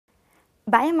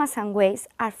Biomass and waste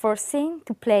are foreseen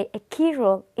to play a key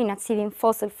role in achieving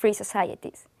fossil-free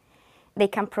societies. They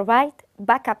can provide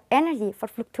backup energy for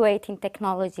fluctuating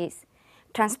technologies,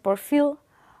 transport fuel,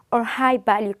 or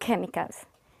high-value chemicals.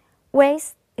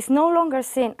 Waste is no longer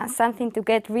seen as something to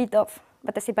get rid of,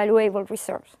 but as a valuable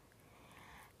resource.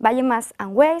 Biomass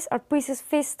and waste are precious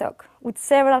feedstock with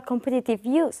several competitive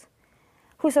use,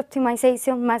 whose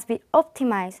optimization must be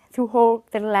optimized throughout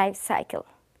their life cycle.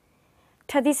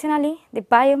 Traditionally, the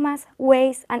biomass,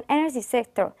 waste, and energy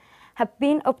sector have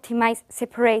been optimized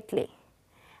separately.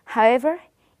 However,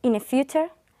 in the future,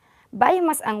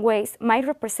 biomass and waste might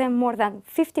represent more than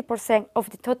 50% of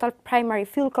the total primary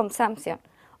fuel consumption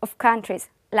of countries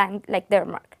like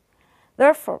Denmark.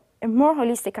 Therefore, a more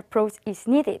holistic approach is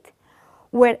needed,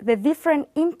 where the different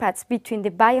impacts between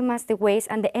the biomass, the waste,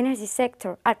 and the energy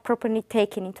sector are properly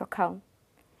taken into account.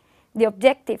 The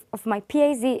objective of my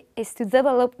PhD is to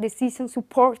develop decision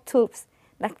support tools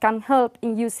that can help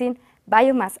in using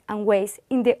biomass and waste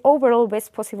in the overall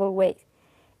best possible way,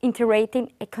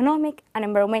 integrating economic and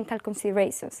environmental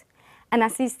considerations, and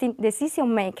assisting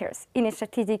decision makers in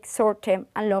strategic short-term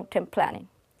and long-term planning.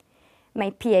 My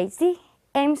PhD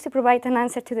aims to provide an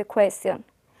answer to the question,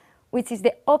 which is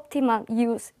the optimal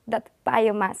use that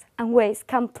biomass and waste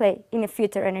can play in a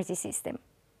future energy system.